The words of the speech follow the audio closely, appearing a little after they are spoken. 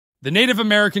The Native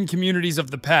American communities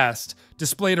of the past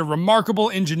displayed a remarkable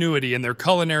ingenuity in their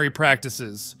culinary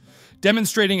practices,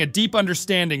 demonstrating a deep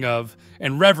understanding of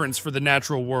and reverence for the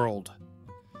natural world.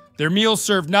 Their meals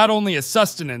served not only as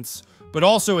sustenance, but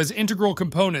also as integral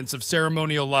components of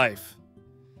ceremonial life.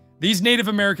 These Native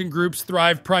American groups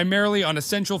thrived primarily on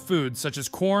essential foods such as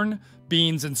corn,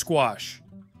 beans, and squash.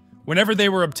 Whenever they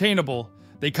were obtainable,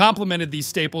 they complemented these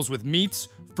staples with meats,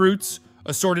 fruits,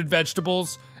 assorted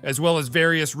vegetables, as well as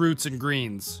various roots and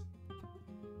greens.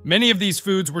 Many of these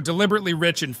foods were deliberately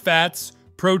rich in fats,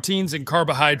 proteins, and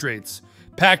carbohydrates,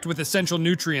 packed with essential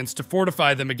nutrients to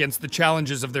fortify them against the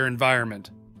challenges of their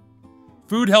environment.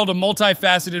 Food held a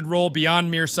multifaceted role beyond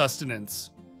mere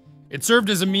sustenance. It served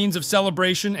as a means of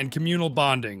celebration and communal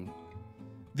bonding.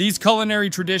 These culinary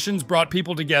traditions brought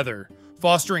people together,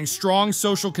 fostering strong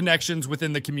social connections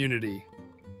within the community.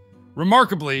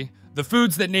 Remarkably, the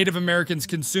foods that Native Americans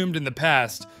consumed in the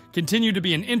past continue to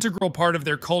be an integral part of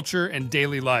their culture and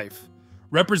daily life,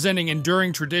 representing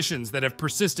enduring traditions that have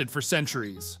persisted for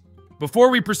centuries. Before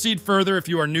we proceed further, if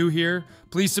you are new here,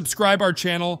 please subscribe our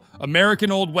channel,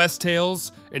 American Old West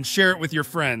Tales, and share it with your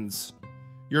friends.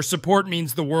 Your support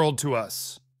means the world to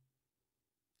us.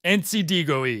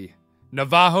 Entsidigoi,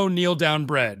 Navajo kneel-down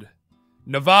bread.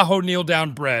 Navajo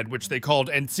kneel-down bread, which they called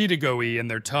entsidigoi in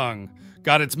their tongue,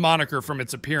 got its moniker from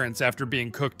its appearance after being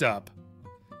cooked up.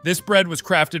 This bread was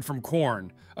crafted from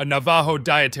corn, a Navajo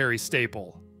dietary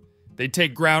staple. They'd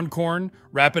take ground corn,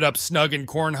 wrap it up snug in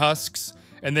corn husks,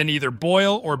 and then either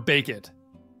boil or bake it.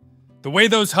 The way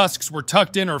those husks were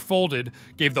tucked in or folded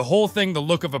gave the whole thing the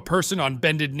look of a person on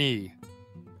bended knee.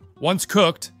 Once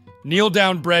cooked,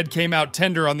 kneel-down bread came out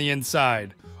tender on the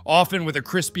inside, often with a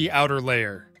crispy outer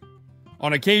layer.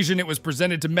 On occasion, it was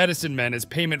presented to medicine men as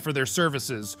payment for their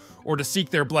services or to seek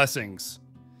their blessings.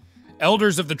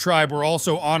 Elders of the tribe were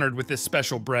also honored with this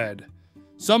special bread.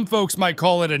 Some folks might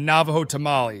call it a Navajo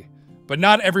tamale, but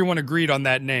not everyone agreed on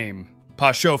that name.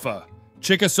 Pashofa,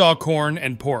 Chickasaw corn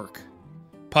and pork.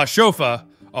 Pashofa,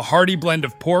 a hearty blend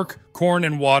of pork, corn,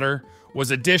 and water,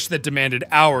 was a dish that demanded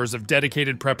hours of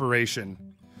dedicated preparation.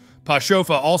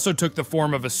 Pashofa also took the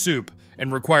form of a soup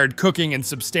and required cooking in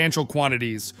substantial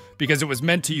quantities because it was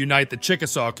meant to unite the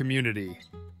Chickasaw community.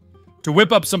 To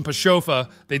whip up some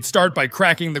pashofa, they'd start by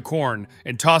cracking the corn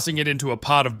and tossing it into a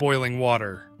pot of boiling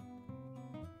water.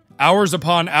 Hours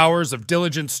upon hours of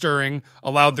diligent stirring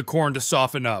allowed the corn to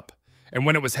soften up, and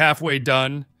when it was halfway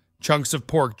done, chunks of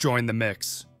pork joined the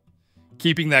mix.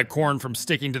 Keeping that corn from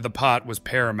sticking to the pot was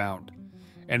paramount,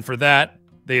 and for that,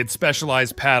 they had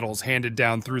specialized paddles handed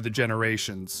down through the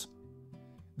generations.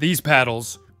 These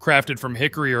paddles, crafted from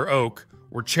hickory or oak,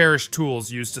 were cherished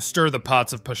tools used to stir the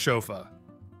pots of pashofa.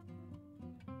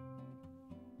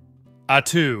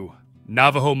 Atu,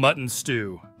 Navajo mutton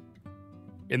stew.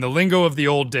 In the lingo of the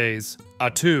old days,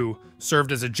 atu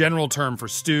served as a general term for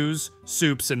stews,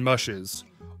 soups, and mushes,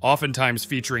 oftentimes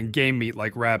featuring game meat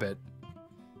like rabbit.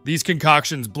 These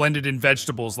concoctions blended in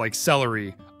vegetables like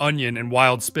celery, onion, and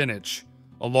wild spinach,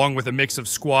 along with a mix of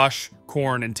squash,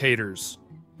 corn, and taters.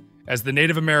 As the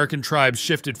Native American tribes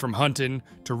shifted from hunting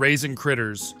to raising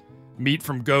critters, meat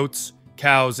from goats,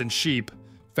 cows, and sheep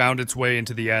found its way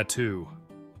into the atu.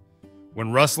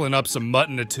 When rustling up some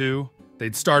mutton atu,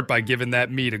 they'd start by giving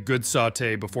that meat a good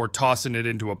saute before tossing it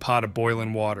into a pot of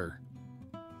boiling water.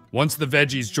 Once the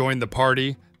veggies joined the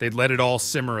party, they'd let it all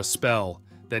simmer a spell,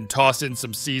 then toss in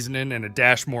some seasoning and a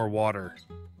dash more water.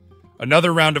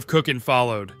 Another round of cooking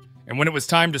followed, and when it was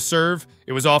time to serve,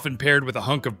 it was often paired with a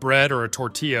hunk of bread or a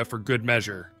tortilla for good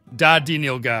measure. Da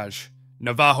dinilgaj,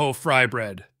 Navajo fry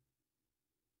bread.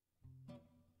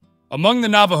 Among the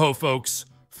Navajo folks,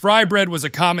 fry bread was a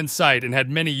common sight and had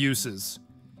many uses.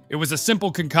 It was a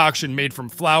simple concoction made from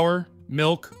flour,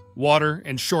 milk, water,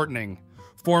 and shortening,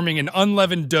 forming an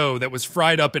unleavened dough that was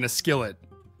fried up in a skillet.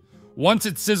 Once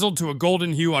it sizzled to a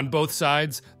golden hue on both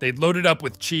sides, they'd load it up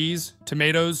with cheese,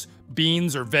 tomatoes,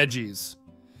 beans, or veggies.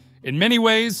 In many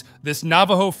ways, this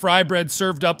Navajo fry bread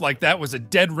served up like that was a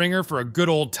dead ringer for a good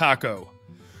old taco.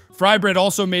 Fry bread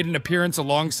also made an appearance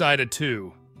alongside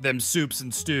atu, them soups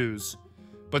and stews.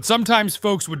 But sometimes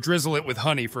folks would drizzle it with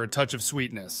honey for a touch of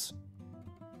sweetness.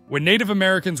 When Native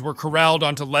Americans were corralled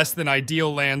onto less than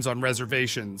ideal lands on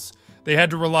reservations, they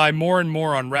had to rely more and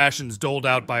more on rations doled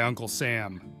out by Uncle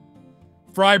Sam.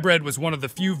 Fry bread was one of the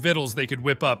few victuals they could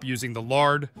whip up using the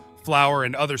lard, flour,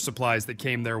 and other supplies that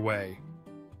came their way.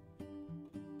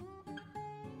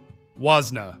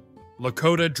 Wasna,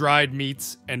 Lakota dried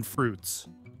meats and fruits.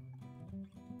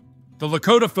 The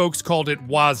Lakota folks called it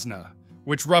wasna,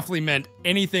 which roughly meant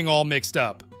anything all mixed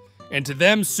up, and to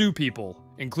them Sioux people,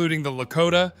 including the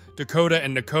Lakota, Dakota,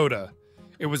 and Nakota,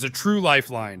 it was a true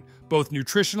lifeline, both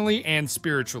nutritionally and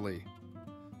spiritually.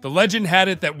 The legend had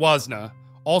it that wasna,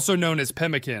 also known as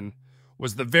pemmican,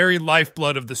 was the very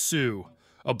lifeblood of the Sioux,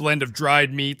 a blend of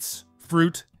dried meats,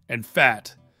 fruit, and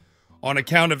fat. On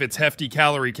account of its hefty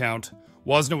calorie count,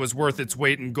 wasna was worth its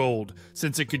weight in gold,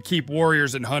 since it could keep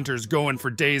warriors and hunters going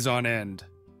for days on end.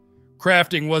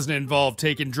 Crafting wasn't involved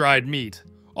taking dried meat,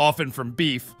 often from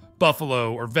beef,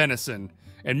 buffalo, or venison,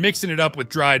 and mixing it up with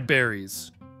dried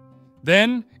berries.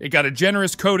 Then, it got a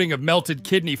generous coating of melted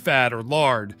kidney fat or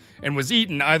lard, and was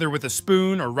eaten either with a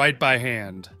spoon or right by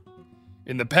hand.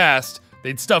 In the past,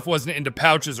 they'd stuff wasn't into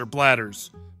pouches or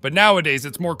bladders, but nowadays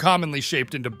it's more commonly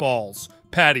shaped into balls,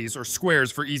 patties, or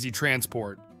squares for easy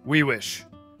transport. Weewish.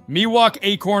 Miwok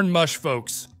acorn mush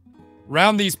folks.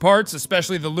 Round these parts,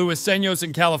 especially the Luiseños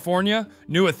in California,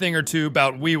 knew a thing or two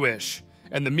about weewish,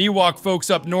 and the Miwok folks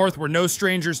up north were no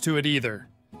strangers to it either.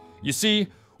 You see,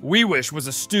 weewish was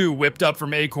a stew whipped up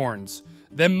from acorns,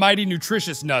 them mighty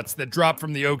nutritious nuts that drop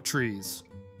from the oak trees.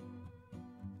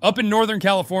 Up in Northern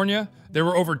California, there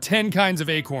were over 10 kinds of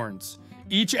acorns,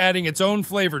 each adding its own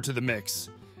flavor to the mix,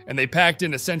 and they packed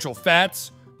in essential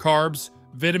fats, carbs,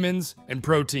 vitamins, and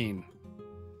protein.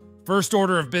 First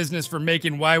order of business for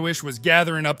making weewish was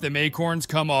gathering up them acorns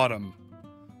come autumn.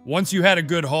 Once you had a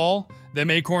good haul, them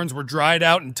acorns were dried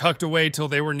out and tucked away till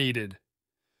they were needed.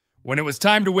 When it was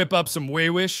time to whip up some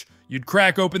weewish, you'd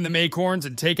crack open them acorns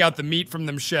and take out the meat from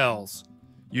them shells.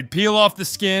 You'd peel off the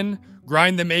skin,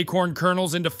 grind them acorn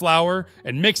kernels into flour,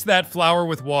 and mix that flour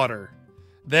with water.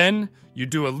 Then, you'd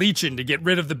do a leachin' to get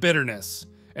rid of the bitterness.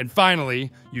 And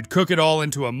finally, you'd cook it all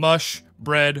into a mush,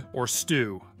 bread, or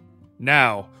stew.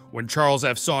 Now, when Charles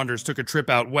F. Saunders took a trip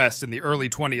out west in the early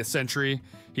 20th century,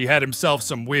 he had himself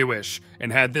some weewish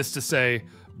and had this to say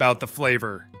about the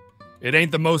flavor. It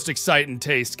ain't the most exciting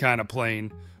taste kinda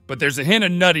plain, but there's a hint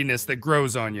of nuttiness that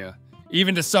grows on you,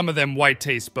 even to some of them white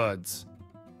taste buds.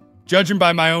 Judging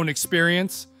by my own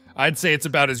experience, I'd say it's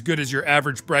about as good as your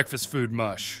average breakfast food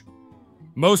mush.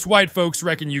 Most white folks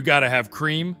reckon you gotta have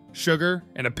cream, sugar,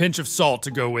 and a pinch of salt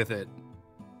to go with it.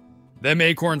 Them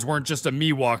acorns weren't just a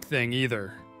Miwok thing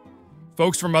either.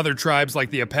 Folks from other tribes like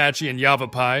the Apache and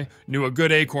Yavapai knew a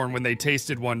good acorn when they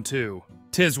tasted one too.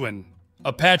 Tiswin,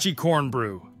 Apache corn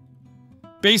brew.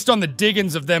 Based on the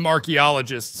diggins of them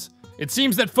archaeologists, it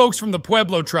seems that folks from the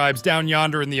Pueblo tribes down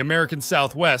yonder in the American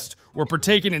Southwest were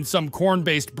partaking in some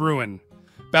corn-based brewing,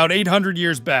 about 800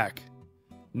 years back.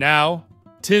 Now,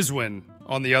 Tiswin,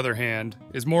 on the other hand,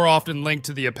 is more often linked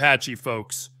to the Apache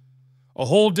folks. A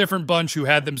whole different bunch who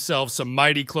had themselves some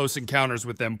mighty close encounters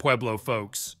with them Pueblo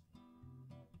folks.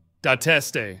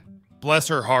 Dateste, bless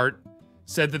her heart,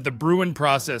 said that the brewing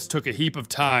process took a heap of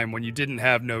time when you didn't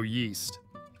have no yeast.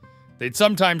 They'd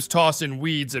sometimes toss in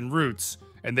weeds and roots,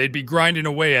 and they'd be grinding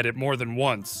away at it more than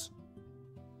once.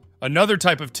 Another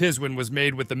type of tiswin was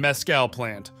made with the mescal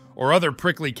plant, or other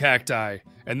prickly cacti,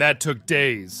 and that took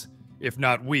days, if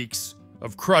not weeks,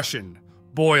 of crushing,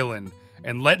 boiling,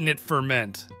 and letting it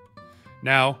ferment.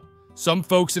 Now, some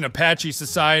folks in Apache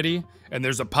society, and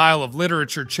there's a pile of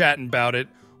literature chatting about it,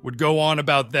 would go on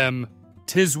about them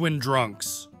tiswin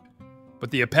drunks.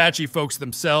 But the Apache folks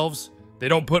themselves, they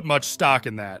don't put much stock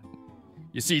in that.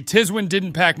 You see, Tiswin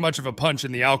didn't pack much of a punch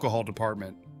in the alcohol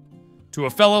department. To a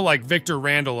fellow like Victor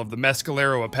Randall of the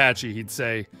Mescalero Apache, he'd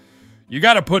say, "You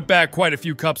gotta put back quite a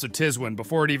few cups of Tiswin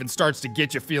before it even starts to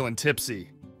get you feeling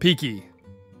tipsy." Piki.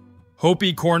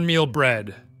 Hopi cornmeal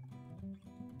bread.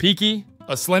 Piki,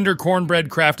 a slender cornbread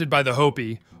crafted by the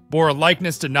Hopi, bore a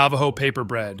likeness to Navajo paper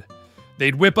bread.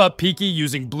 They'd whip up piki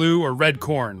using blue or red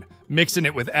corn, mixing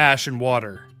it with ash and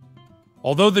water.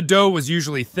 Although the dough was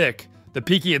usually thick, the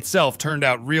piki itself turned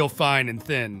out real fine and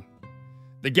thin.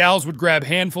 The gals would grab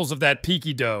handfuls of that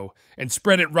piki dough and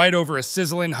spread it right over a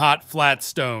sizzling hot flat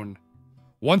stone.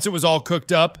 Once it was all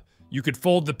cooked up, you could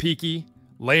fold the piki,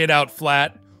 lay it out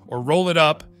flat, or roll it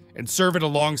up and serve it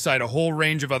alongside a whole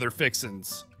range of other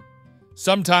fixins'.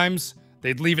 Sometimes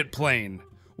they'd leave it plain,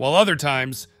 while other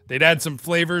times they'd add some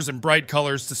flavors and bright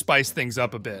colors to spice things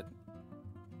up a bit.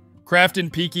 Crafting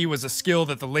piki was a skill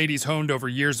that the ladies honed over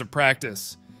years of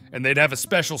practice, and they'd have a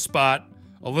special spot,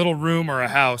 a little room or a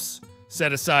house,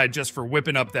 set aside just for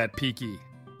whipping up that piki.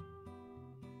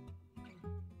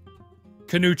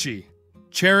 Canuchi,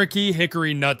 Cherokee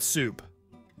hickory nut soup.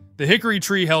 The hickory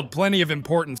tree held plenty of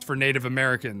importance for Native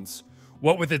Americans,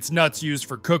 what with its nuts used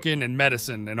for cooking and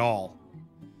medicine and all.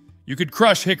 You could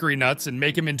crush hickory nuts and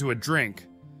make them into a drink,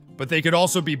 but they could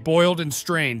also be boiled and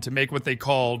strained to make what they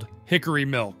called hickory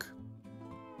milk.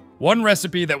 One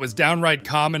recipe that was downright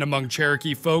common among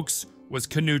Cherokee folks was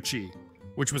canuchi,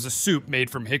 which was a soup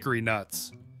made from hickory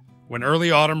nuts. When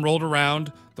early autumn rolled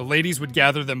around, the The ladies would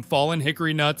gather them fallen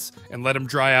hickory nuts and let them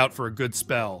dry out for a good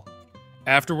spell.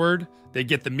 Afterward, they'd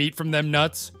get the meat from them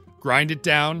nuts, grind it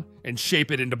down, and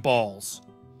shape it into balls.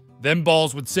 Them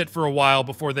balls would sit for a while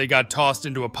before they got tossed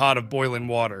into a pot of boiling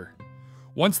water.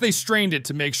 Once they strained it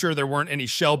to make sure there weren't any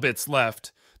shell bits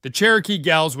left, the Cherokee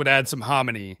gals would add some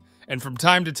hominy, and from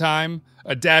time to time,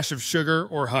 a dash of sugar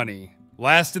or honey.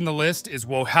 Last in the list is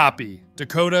wohapi,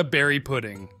 Dakota berry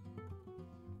pudding.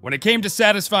 When it came to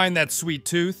satisfying that sweet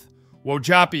tooth,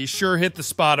 wojapi sure hit the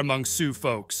spot among Sioux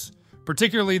folks,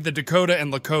 particularly the Dakota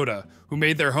and Lakota, who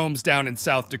made their homes down in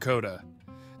South Dakota.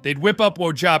 They'd whip up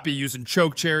wojapi using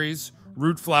choke cherries,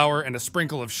 root flour, and a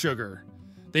sprinkle of sugar.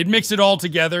 They'd mix it all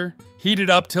together, heat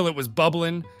it up till it was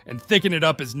bubbling, and thicken it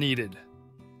up as needed.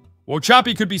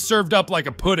 Wojapi could be served up like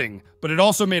a pudding, but it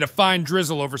also made a fine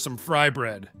drizzle over some fry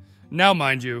bread. Now,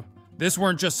 mind you, this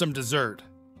weren't just some dessert.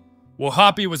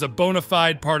 Wohapi was a bona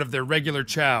fide part of their regular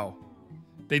chow.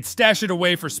 They'd stash it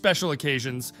away for special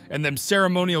occasions and them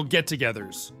ceremonial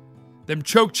get-togethers. Them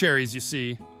choke cherries, you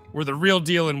see, were the real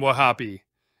deal in Wohapi.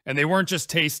 And they weren't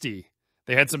just tasty.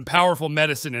 They had some powerful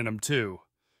medicine in them, too.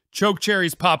 Choke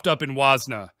cherries popped up in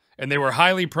Wasna, and they were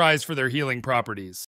highly prized for their healing properties.